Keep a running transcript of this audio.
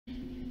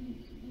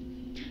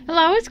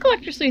Hello, it's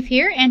Collector Sleuth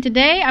here, and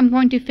today I'm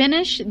going to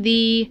finish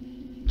the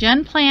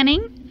JUN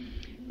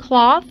Planning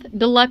Cloth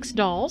Deluxe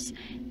dolls.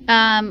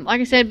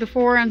 Like I said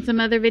before on some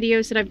other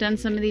videos that I've done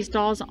some of these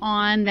dolls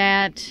on,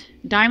 that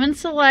Diamond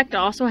Select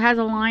also has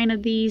a line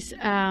of these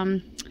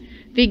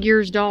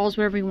figures, dolls,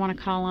 whatever you want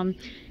to call them,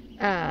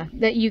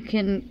 that you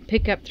can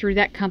pick up through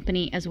that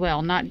company as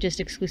well, not just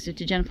exclusive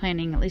to JUN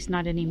Planning, at least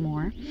not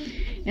anymore.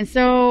 And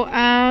so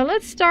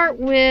let's start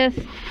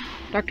with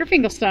Dr.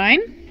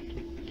 Finklestein.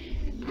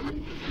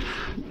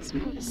 Let's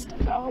move this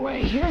stuff out of the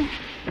way here.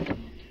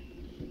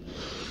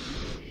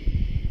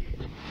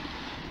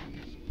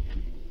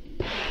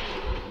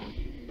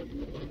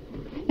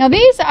 Now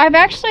these, I've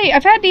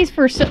had these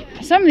for some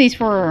of these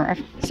for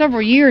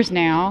several years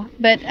now,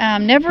 but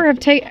never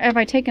have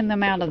I taken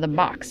them out of the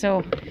box.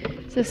 So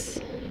this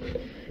is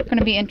going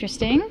to be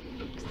interesting.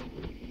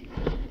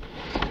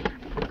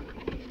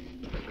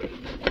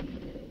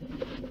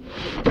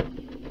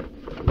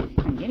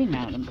 I'm getting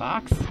out of the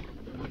box.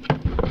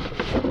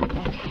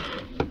 Okay.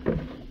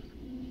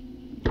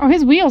 Oh,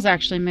 his wheels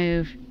actually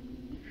move.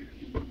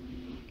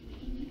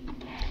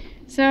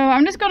 So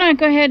I'm just going to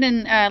go ahead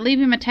and leave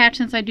him attached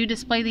since I do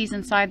display these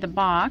inside the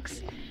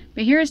box.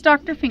 But here is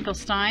Dr.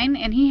 Finklestein,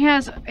 and he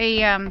has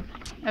a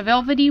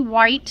velvety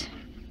white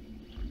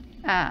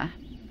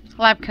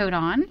lab coat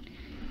on,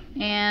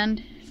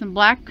 and some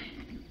black,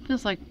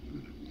 feels like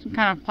some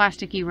kind of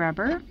plasticky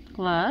rubber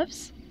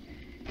gloves.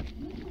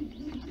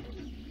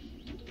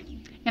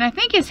 And I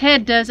think his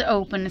head does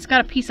open. It's got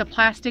a piece of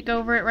plastic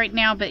over it right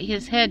now, but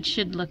his head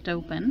should look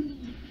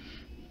open.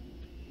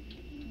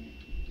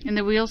 And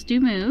the wheels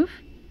do move.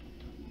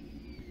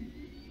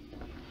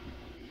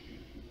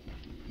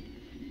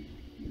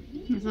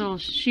 His little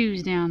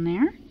shoes down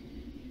there.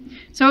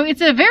 So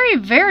it's a very,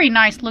 very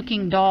nice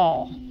looking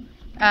doll.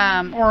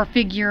 Or a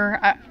figure.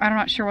 I'm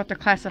not sure what they're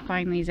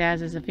classifying these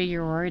as a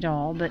figure or a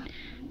doll. But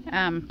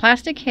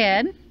plastic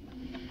head.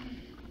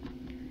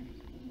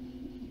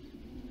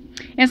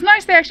 And it's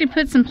nice they actually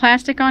put some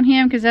plastic on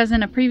him, because as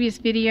in a previous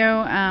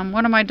video,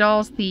 one of my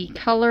dolls, the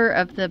color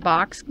of the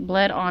box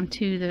bled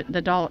onto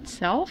the doll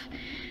itself.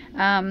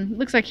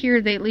 Looks like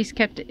here they at least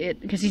kept it,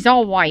 because he's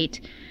all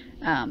white,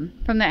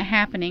 from that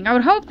happening. I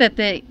would hope that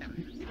the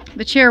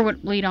chair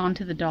would bleed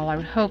onto the doll. I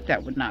would hope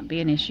that would not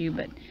be an issue,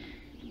 but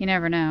you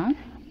never know.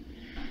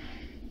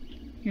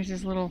 Here's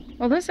his little,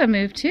 oh, this will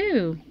move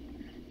too.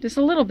 Just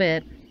a little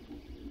bit.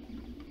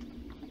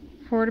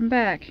 Forward and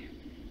back.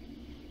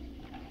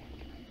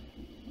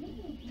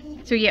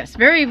 So yes,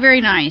 very, very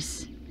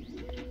nice.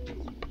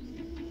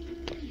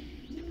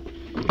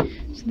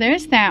 So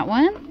there's that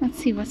one. Let's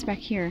see what's back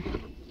here.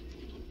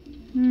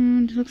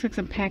 It looks like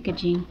some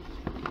packaging.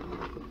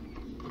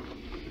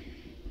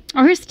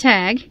 Oh, here's the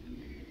tag.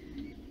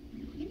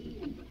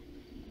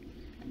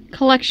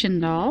 Collection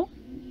doll,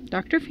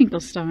 Dr.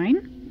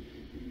 Finklestein.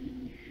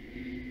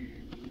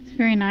 It's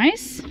very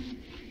nice.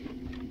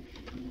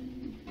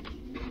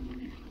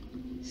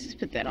 Let's just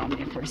put that on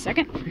there for a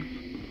second.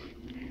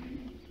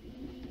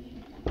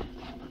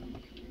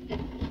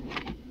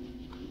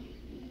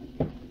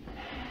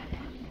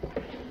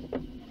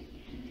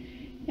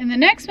 And the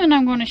next one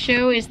I'm going to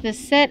show is the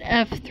set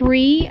of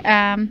 3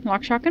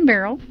 Lock, Shock, and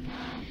Barrel.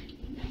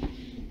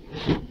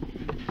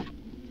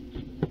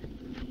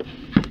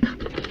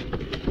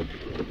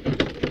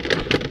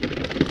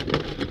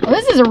 Well,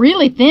 this is a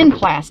really thin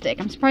plastic.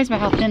 I'm surprised by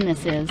how thin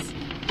this is.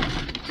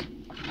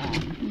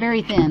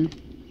 Very thin.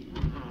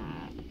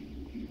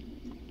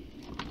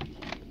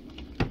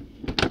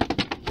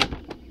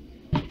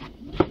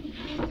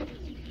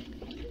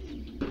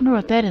 I wonder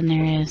what that in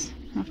there is.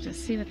 I'll have to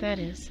see what that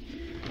is.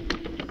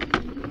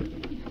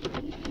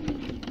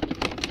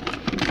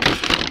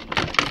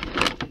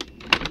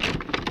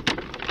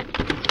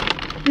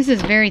 This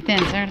is very thin,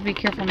 so I have to be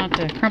careful not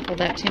to crumple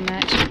that too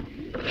much.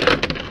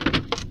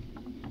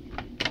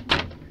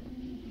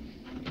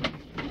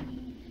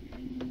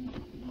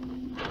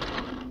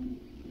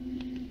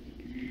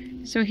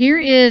 So here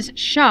is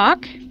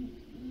Shock.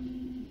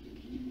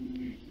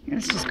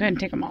 Let's just go ahead and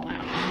take them all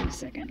out in a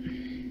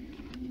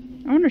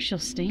second. I wonder if she'll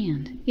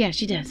stand. Yeah,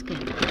 she does.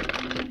 Good.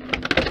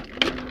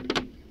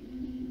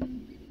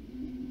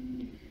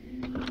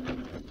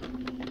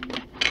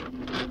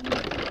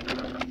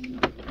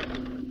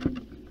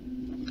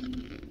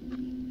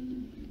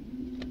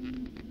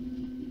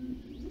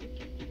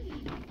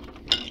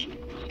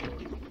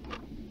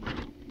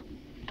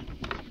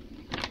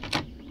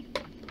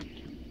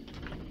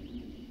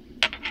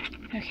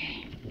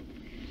 Okay.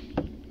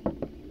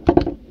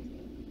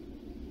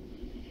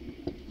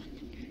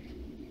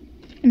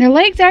 And their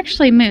legs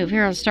actually move.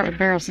 Here, I'll start with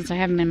Barrel since I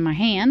have them in my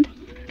hand.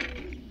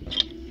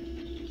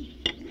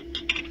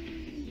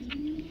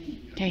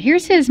 Okay,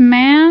 here's his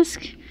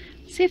mask.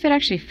 Let's see if it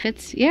actually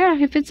fits. Yeah,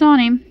 it fits on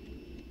him.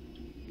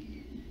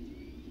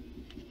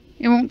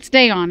 It won't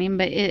stay on him,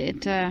 but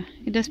it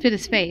does fit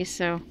his face,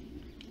 so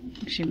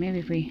actually maybe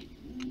if we,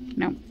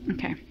 no,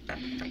 okay.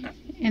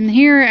 And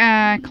here,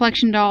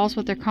 collection dolls,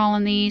 what they're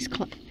calling these.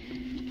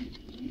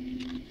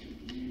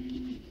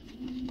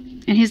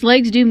 And his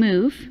legs do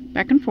move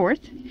back and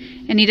forth.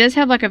 And he does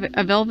have like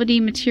a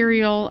velvety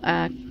material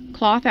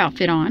cloth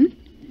outfit on.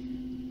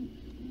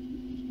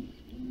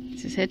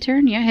 Is his head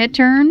turn? Yeah, head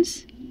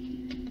turns.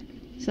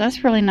 So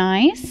that's really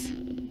nice.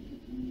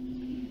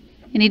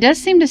 And he does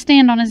seem to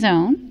stand on his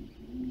own.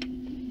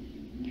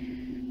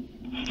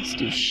 Let's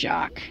do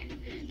Shock.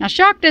 Now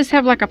Shock does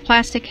have like a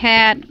plastic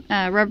hat,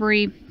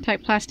 rubbery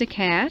type plastic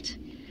hat.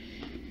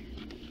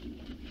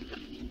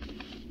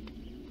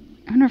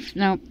 I wonder if,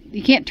 no,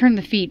 you can't turn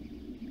the feet,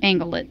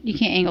 angle it. You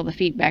can't angle the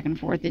feet back and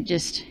forth. It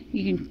just,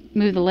 you can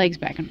move the legs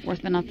back and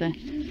forth, but not the...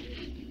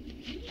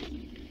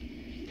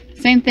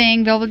 Same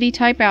thing, velvety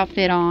type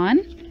outfit on.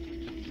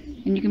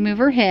 And you can move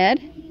her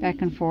head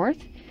back and forth.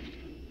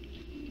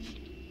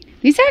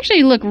 These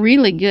actually look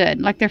really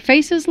good. Like their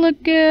faces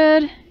look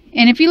good.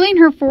 And if you lean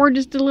her forward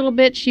just a little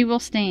bit, she will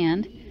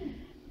stand.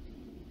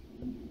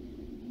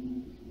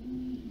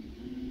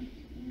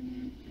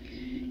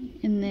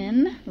 And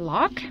then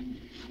Lock.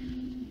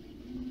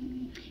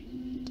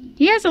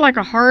 He has like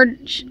a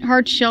hard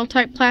shell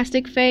type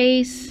plastic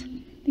face.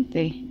 I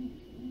think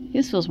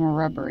his feels more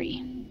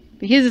rubbery.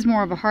 But his is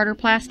more of a harder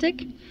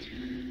plastic.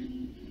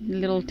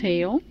 Little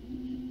tail.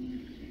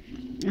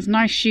 It's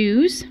nice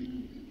shoes.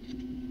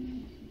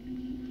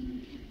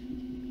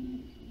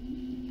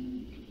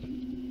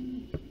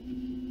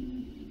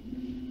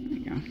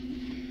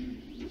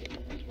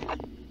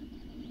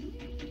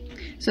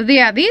 So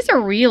yeah, these are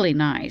really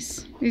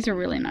nice. These are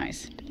really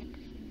nice.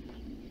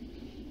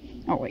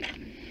 Oh wait.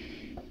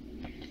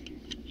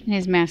 And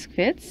his mask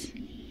fits.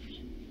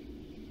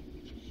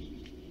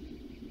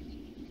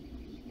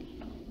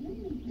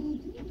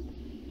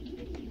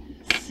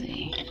 Let's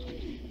see.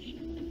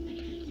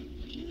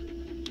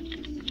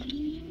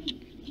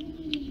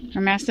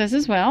 Her mask does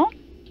as well.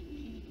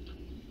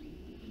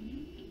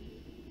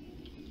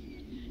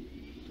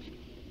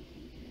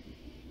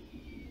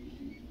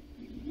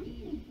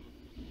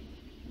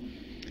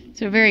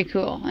 So very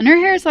cool. And her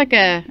hair is like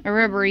a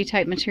rubbery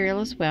type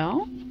material as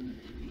well.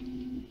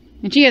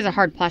 And she has a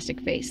hard plastic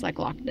face like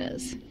Lock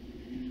does.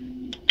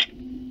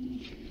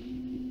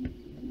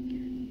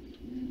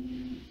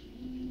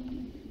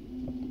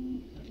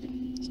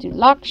 Let's do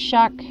Lock,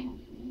 Shock,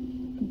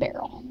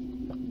 Barrel.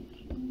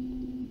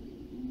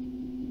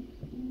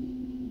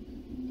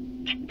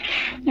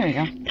 There we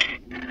go.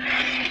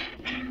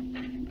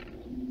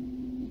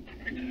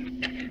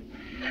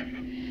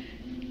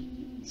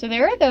 So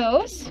there are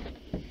those.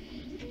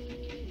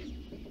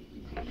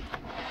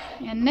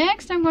 And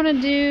next I'm going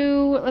to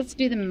do, let's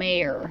do the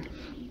Mayor.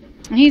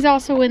 And he's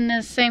also in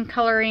this same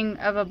coloring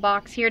of a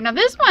box here. Now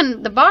this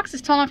one, the box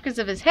is tall enough because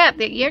of his hat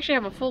that you actually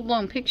have a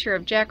full-blown picture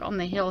of Jack on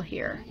the hill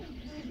here.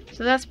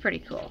 So that's pretty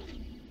cool.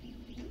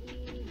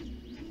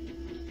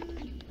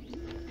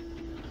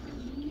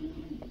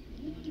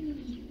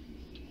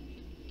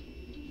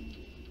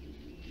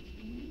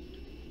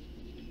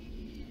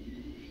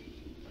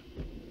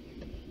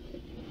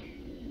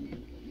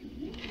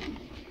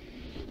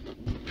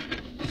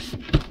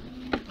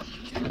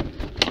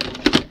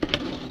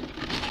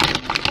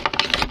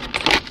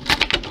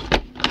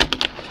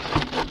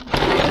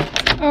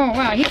 Oh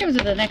wow, he comes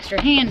with an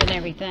extra hand and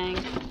everything.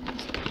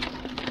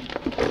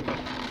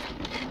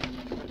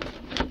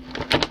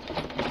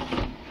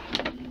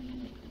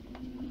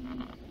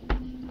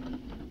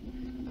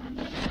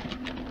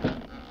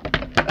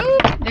 Oh,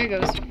 there it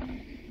goes.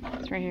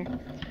 It's right here.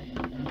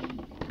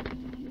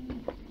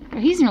 Oh,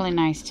 he's really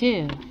nice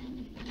too.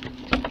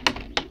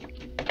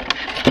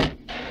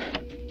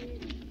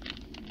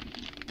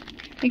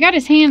 He got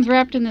his hands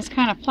wrapped in this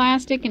kind of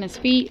plastic and his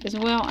feet as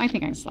well. I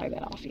think I can slide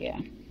that off, yeah.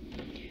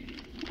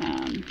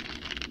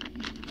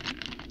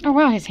 Oh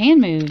wow, his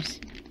hand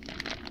moves.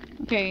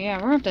 Okay, yeah,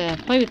 we're going to have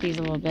to play with these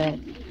a little bit.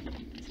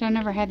 So I've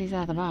never had these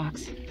out of the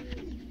box.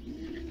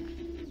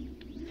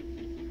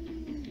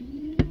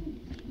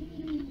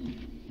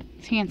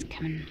 His hand's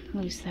coming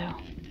loose though.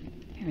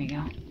 There we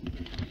go.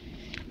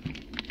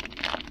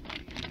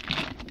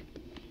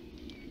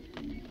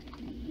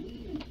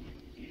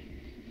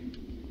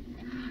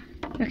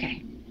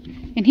 Okay.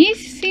 And he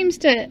seems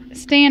to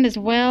stand as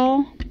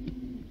well.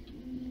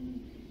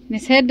 And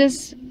his head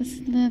does,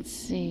 let's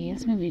see,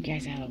 let's move you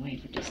guys out of the way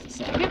for just a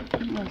second.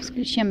 We'll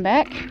scooch him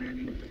back.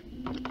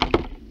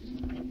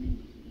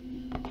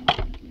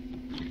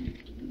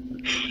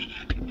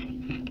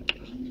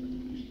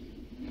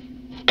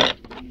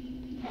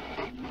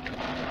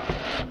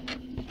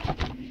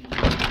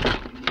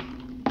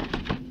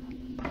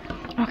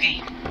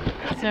 Okay,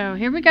 so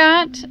here we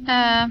got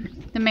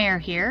the Mayor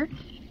here.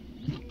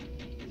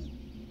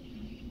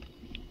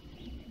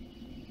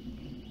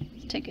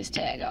 Let's take his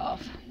tag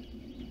off.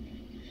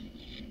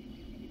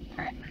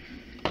 Alright.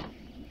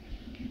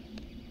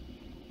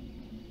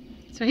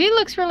 So he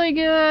looks really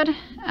good.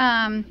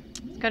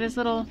 He's got his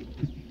little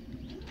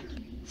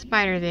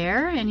spider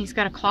there, and he's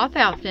got a cloth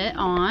outfit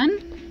on.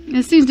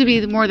 It seems to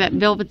be more that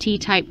velvety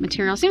type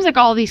material. Seems like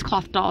all these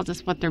cloth dolls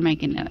is what they're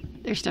making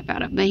their stuff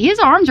out of. But his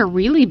arms are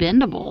really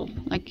bendable.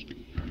 Like,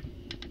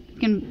 you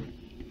can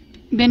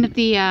bend at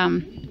the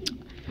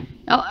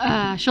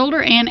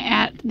shoulder and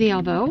at the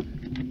elbow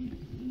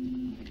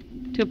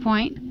to a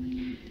point.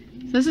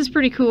 So this is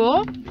pretty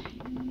cool.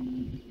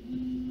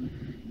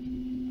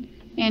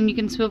 And you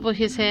can swivel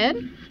his head.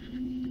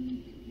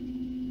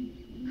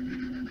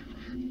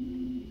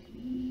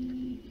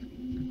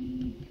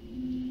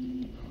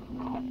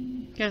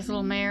 Got his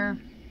little mare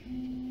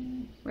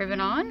ribbon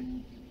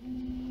on.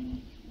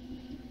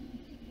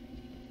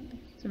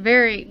 It's a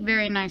very,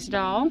 very nice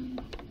doll.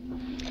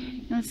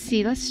 Let's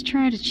see, let's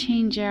try to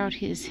change out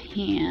his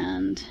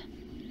hand.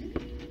 I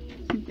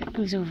think that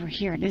goes over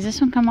here. Does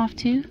this one come off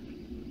too?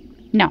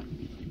 No,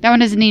 that one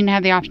doesn't even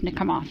have the option to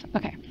come off.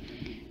 Okay,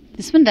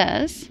 this one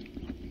does.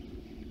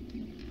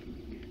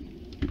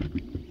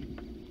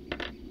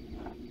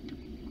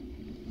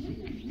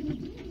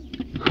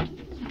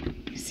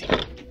 Let's see.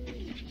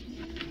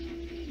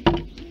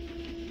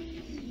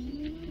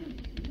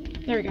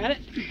 There, we got it.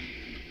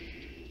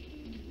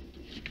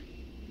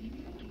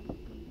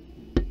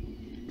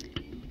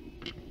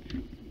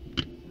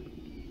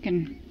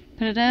 Can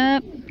put it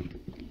up,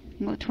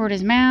 go toward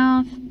his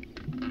mouth.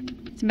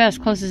 It's about as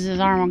close as his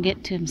arm will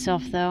get to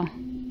himself, though.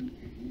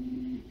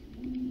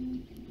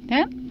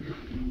 Yep.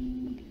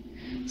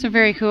 So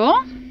very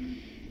cool.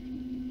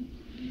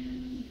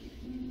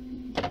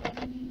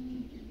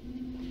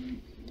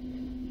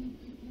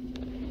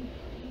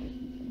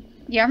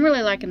 Yeah, I'm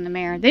really liking the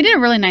mare. They did a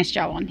really nice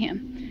job on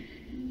him.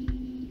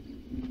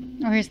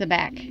 Oh, here's the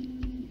back.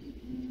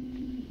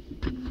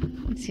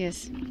 Let's see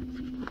his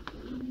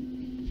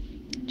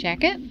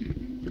jacket.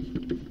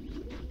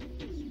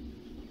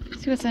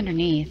 Let's see what's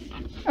underneath.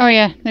 Oh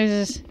yeah, there's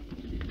his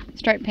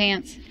striped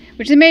pants,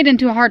 which they made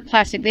into a hard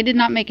plastic. They did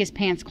not make his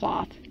pants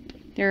cloth.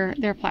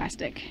 They're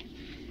plastic.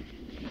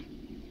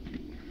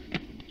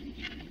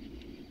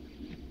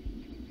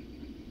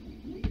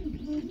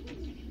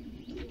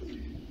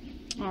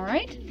 All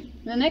right.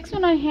 The next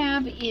one I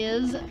have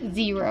is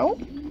Zero.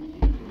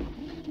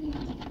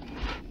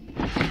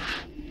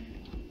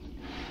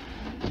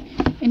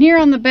 And here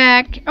on the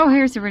back, oh,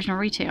 here's the original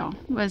retail.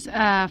 It was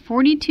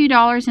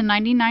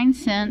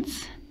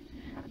 $42.99.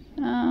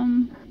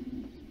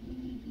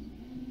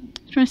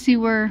 Trying to see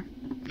where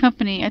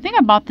company. I think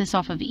I bought this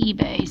off of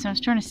eBay, so I was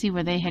trying to see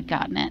where they had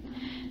gotten it.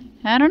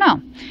 I don't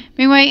know.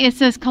 But anyway, it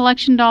says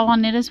collection doll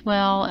on it as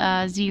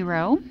well.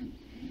 Zero.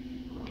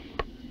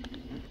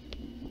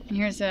 And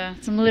here's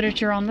some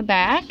literature on the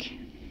back.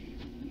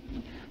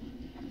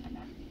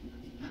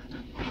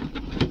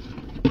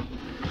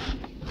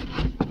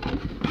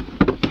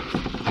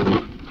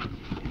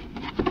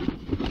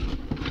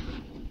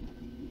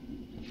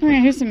 Oh,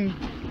 yeah, here's some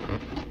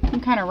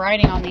kind of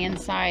writing on the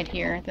inside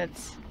here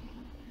that's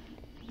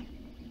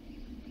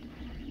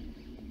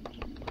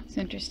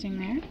interesting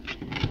there.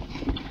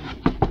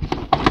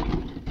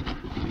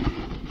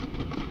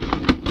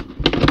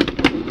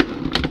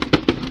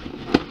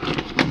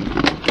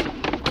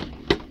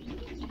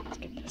 Let's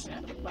get this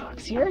out of the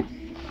box here.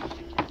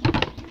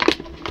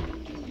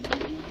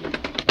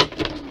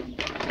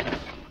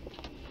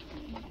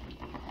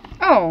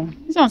 Oh,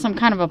 it's on some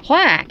kind of a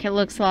plaque, it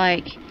looks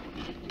like.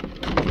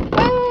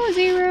 Oh,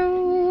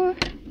 Zero.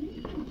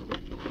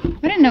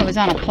 I didn't know it was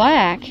on a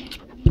plaque.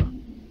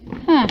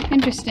 Huh,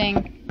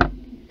 interesting.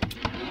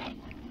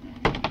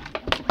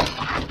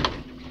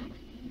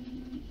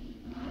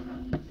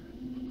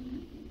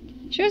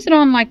 Shows it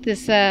on like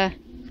this,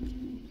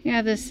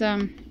 yeah, this,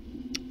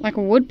 like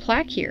a wood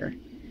plaque here.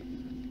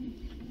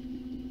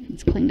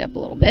 It's cleaned up a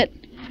little bit.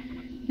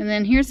 And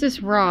then here's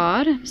this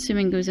rod, I'm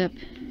assuming goes up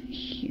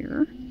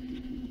here.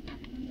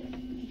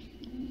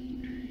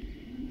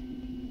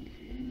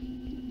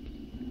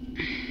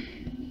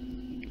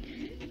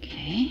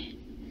 Okay.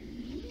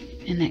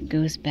 And that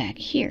goes back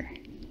here.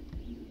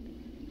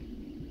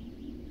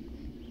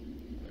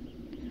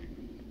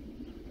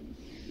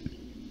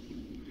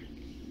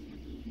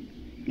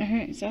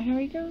 Alright, is that how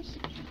he goes?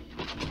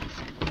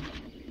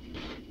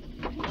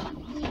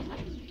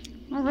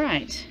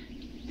 Alright.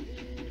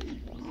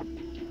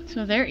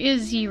 So there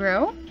is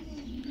Zero.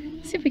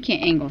 Let's see if we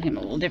can't angle him a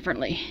little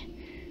differently.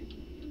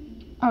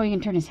 Oh, you can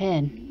turn his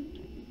head.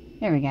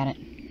 There, we got it.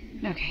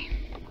 Okay.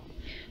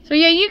 So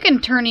yeah, you can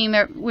turn him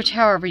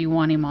however you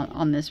want him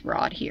on this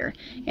rod here.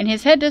 And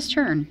his head does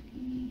turn.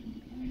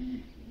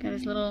 Got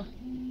his little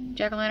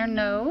jack-o'-lantern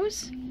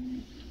nose.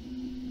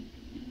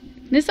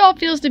 This all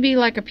feels to be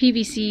like a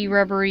PVC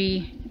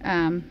rubbery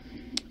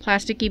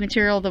plasticky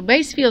material. The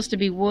base feels to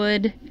be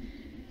wood.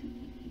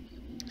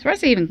 So I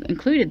say even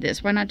included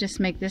this. Why not just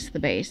make this the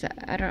base?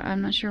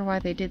 I'm not sure why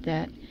they did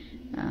that.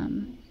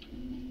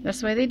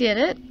 That's the way they did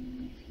it.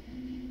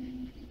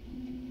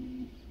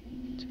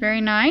 It's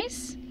very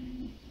nice.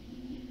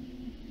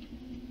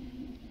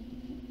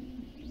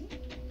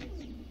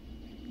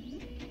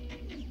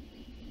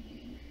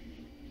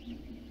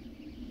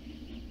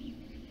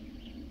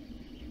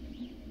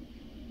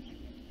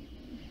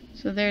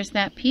 So there's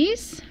that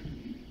piece.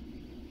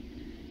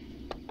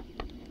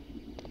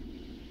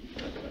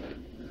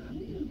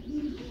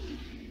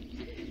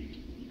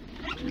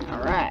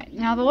 Alright,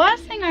 now the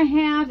last thing I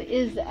have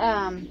is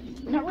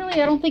not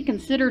really, I don't think,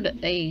 considered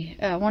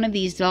a one of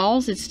these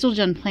dolls. It's still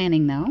JUN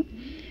planning though.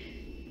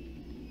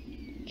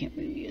 Can't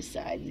move you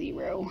aside,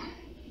 0.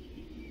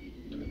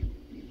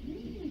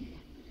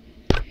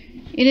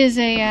 It is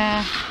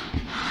a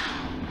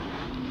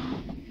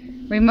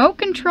remote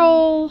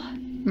controlling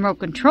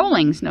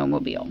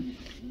snowmobile.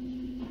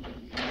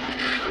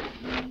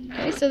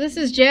 Okay, so this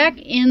is Jack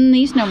in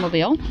the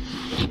snowmobile.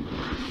 So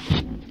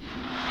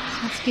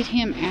let's get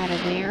him out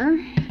of there.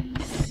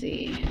 Let's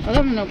see. Oh,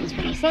 that one opens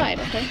from the side.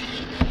 Okay.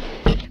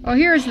 Oh,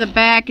 here's the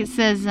back. It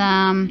says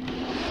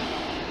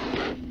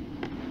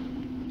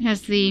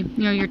has the,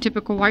 you know, your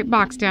typical white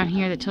box down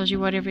here that tells you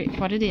what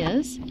it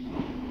is.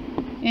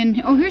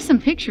 And oh, here's some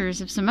pictures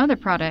of some other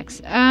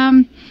products.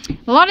 A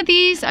lot of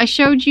these I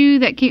showed you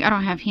that came, I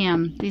don't have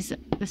him. This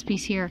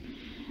piece here.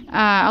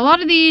 A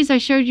lot of these I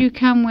showed you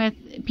come with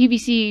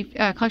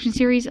PVC collection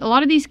series. A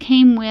lot of these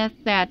came with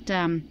that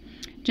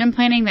JUN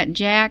planning, that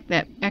Jack,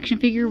 that action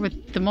figure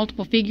with the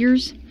multiple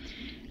figures.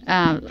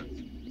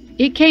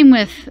 It came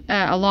with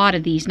a lot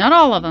of these, not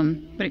all of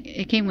them, but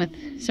it came with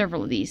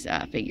several of these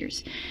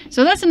figures.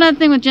 So that's another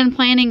thing with JUN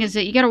planning, is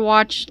that you got to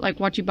watch like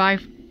what you buy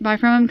from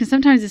them, because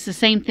sometimes it's the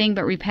same thing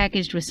but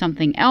repackaged with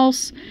something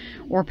else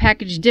or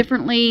packaged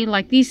differently.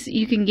 Like these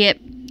you can get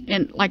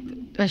in like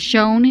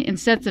shown in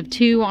sets of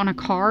 2 on a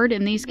card,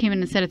 and these came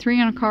in a set of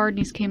 3 on a card, and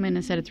these came in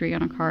a set of 3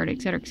 on a card,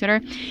 etc.,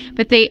 etc.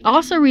 But they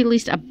also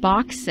released a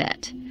box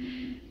set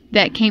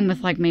that came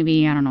with like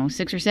maybe, I don't know,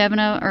 6 or 7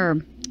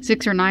 or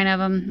 6 or 9 of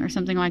them or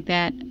something like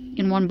that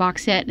in one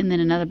box set, and then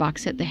another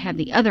box set that had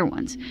the other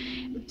ones.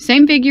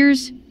 Same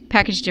figures,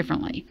 packaged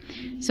differently.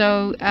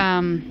 So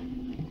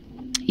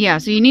yeah,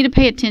 so you need to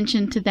pay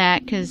attention to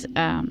that, because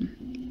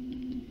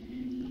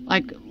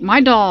like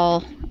my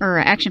doll or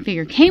action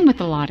figure came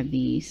with a lot of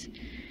these,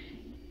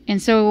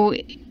 and so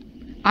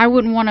I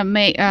wouldn't want to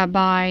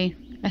buy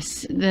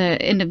the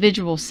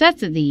individual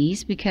sets of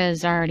these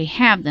because I already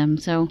have them.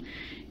 So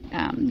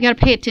you got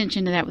to pay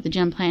attention to that with the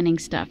JUN planning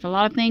stuff. A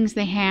lot of things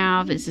they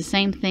have, it's the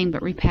same thing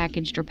but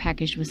repackaged or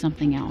packaged with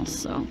something else.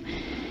 So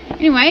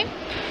anyway,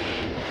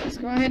 let's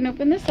go ahead and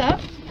open this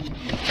up.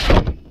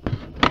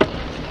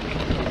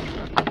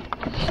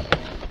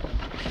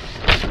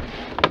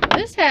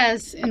 This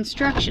has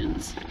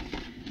instructions.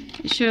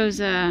 It shows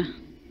it's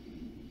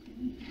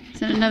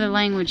in another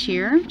language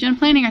here. JUN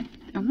planning, I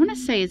want to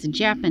say, is a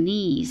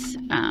Japanese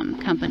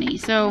company.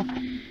 So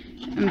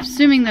I'm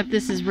assuming that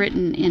this is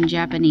written in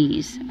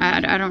Japanese.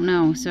 I don't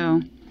know,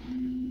 so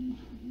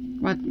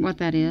what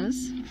that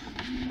is.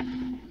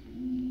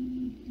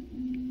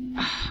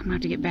 Oh, I'm going to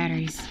have to get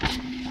batteries.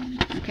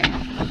 Okay.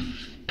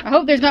 I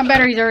hope there's not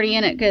batteries already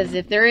in it, because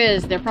if there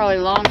is, they're probably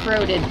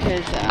long-throated,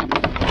 because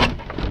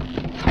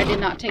I did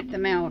not take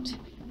them out.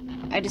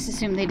 I just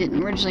assumed they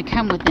didn't originally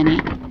come with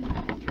any.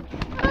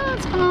 Oh,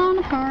 it's falling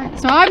apart.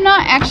 So I've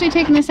not actually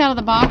taken this out of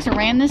the box or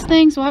ran this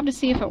thing, so we'll have to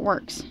see if it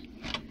works.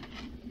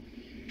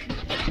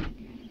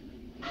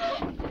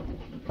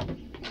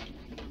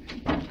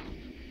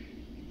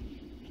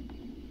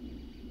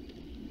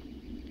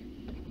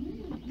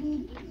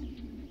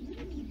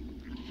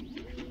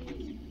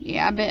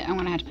 Yeah, I bet I'm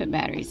gonna have to put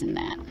batteries in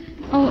that.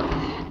 Oh,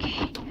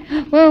 okay.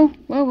 Whoa,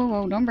 whoa, whoa,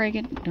 whoa! Don't break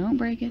it! Don't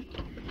break it!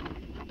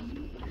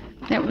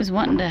 That was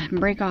wanting to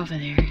break off of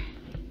there.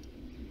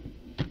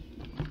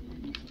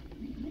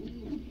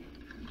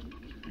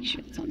 Make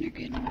sure it's on there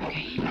good.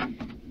 Okay.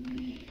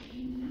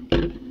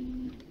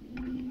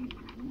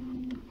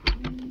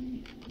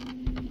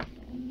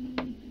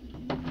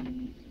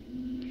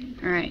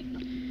 Alright.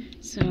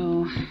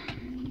 So,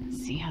 let's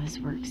see how this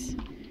works.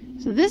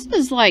 So this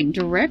is like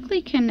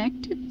directly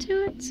connected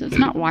to it, so it's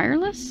not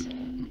wireless.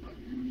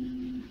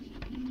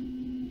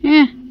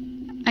 Yeah,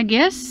 I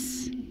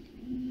guess.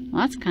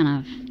 Well, that's kind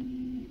of...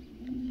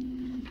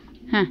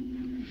 Huh.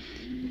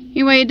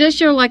 Anyway, it does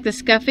show like the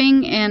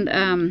scuffing and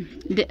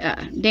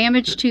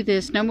damage to the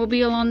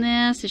snowmobile on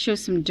this. It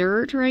shows some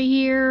dirt right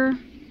here.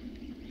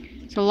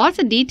 So lots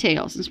of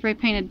details. And spray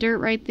painted dirt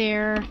right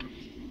there.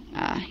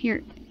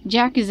 Here,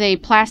 Jack is a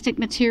plastic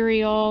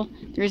material.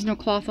 There is no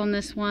cloth on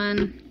this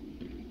one.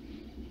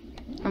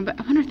 But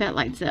I wonder if that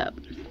lights up.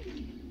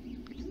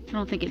 I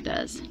don't think it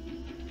does.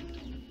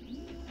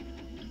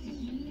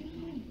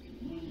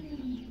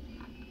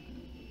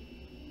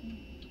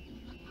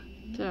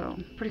 So,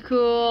 pretty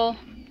cool.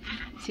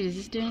 Let's see, does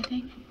this do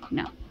anything?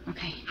 No.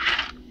 Okay.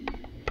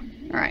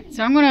 Alright,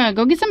 so I'm going to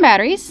go get some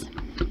batteries.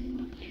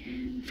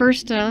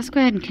 First, let's go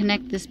ahead and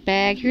connect this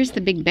bag. Here's the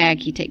big bag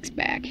he takes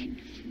back.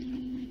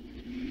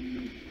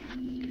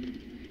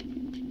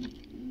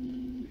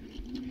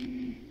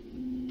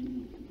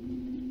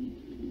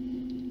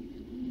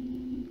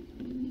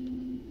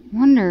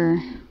 Wonder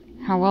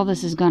how well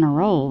this is going to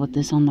roll with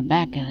this on the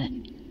back of it.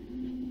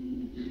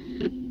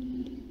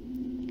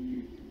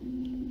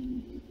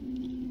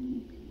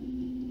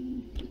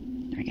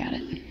 I got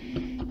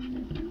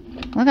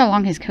it. Look how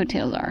long his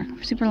coattails are.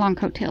 Super long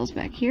coattails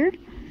back here.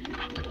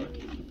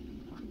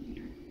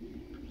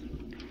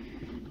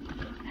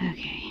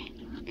 Okay,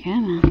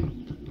 come on.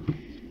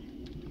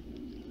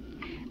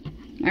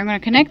 I'm going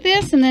to connect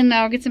this, and then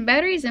I'll get some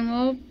batteries and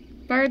we'll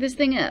fire this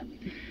thing up.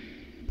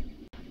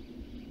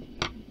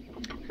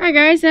 Alright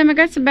guys, I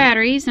got some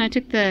batteries and I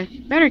took the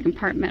battery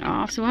compartment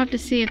off, so we'll have to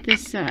see if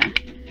this,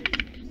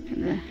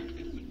 the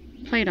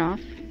plate off,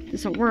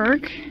 this will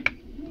work.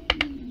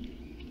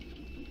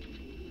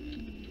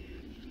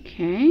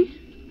 Okay.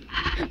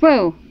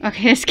 Whoa,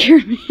 okay, that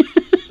scared me.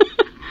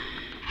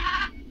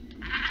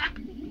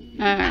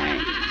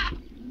 Alright.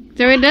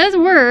 So it does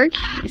work.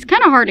 It's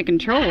kind of hard to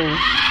control.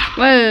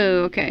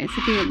 Whoa, okay, so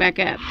if you go back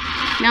up.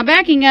 Now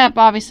backing up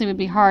obviously would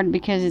be hard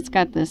because it's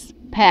got this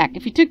pack.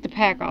 If you took the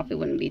pack off, it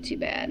wouldn't be too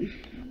bad.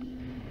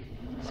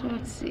 So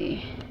let's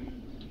see.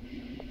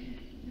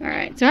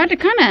 Alright, so I have to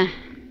kind of,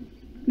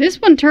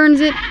 this one turns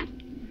it,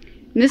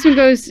 and this one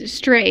goes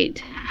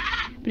straight.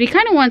 But he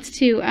kind of wants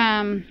to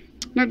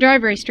not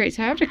drive very straight,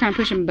 so I have to kind of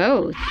push them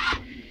both.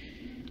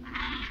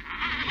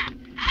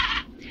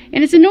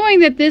 And it's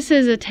annoying that this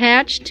is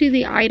attached to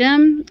the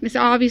item. This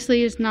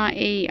obviously is not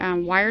a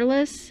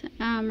wireless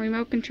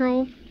remote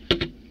control.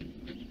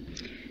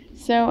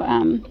 So,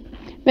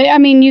 but I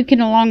mean, you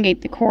can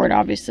elongate the cord,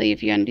 obviously,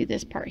 if you undo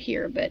this part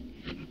here, but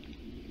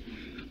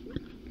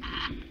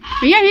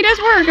yeah, he does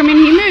work. I mean,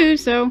 he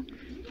moves, so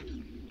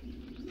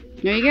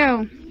there you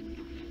go.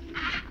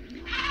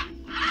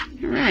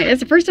 Alright, that's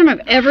the first time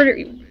I've ever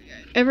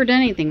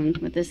done anything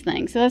with this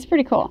thing, so that's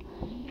pretty cool.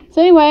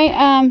 So anyway,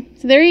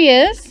 so there he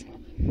is.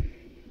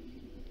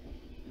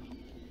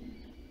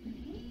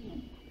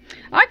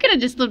 I could have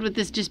just lived with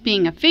this just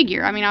being a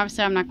figure. I mean,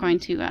 obviously I'm not going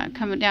to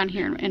come down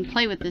here and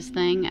play with this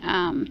thing.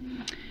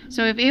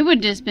 So if it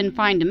would just been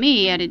fine to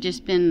me, had it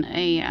just been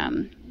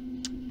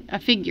a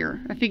figure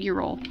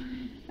roll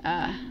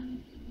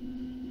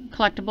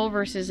collectible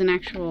versus an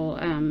actual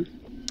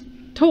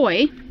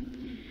toy.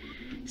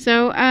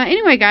 So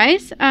anyway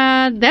guys,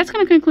 that's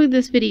going to conclude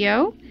this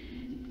video.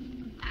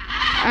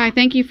 I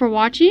thank you for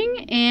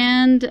watching,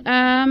 and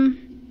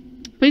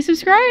please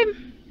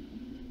subscribe.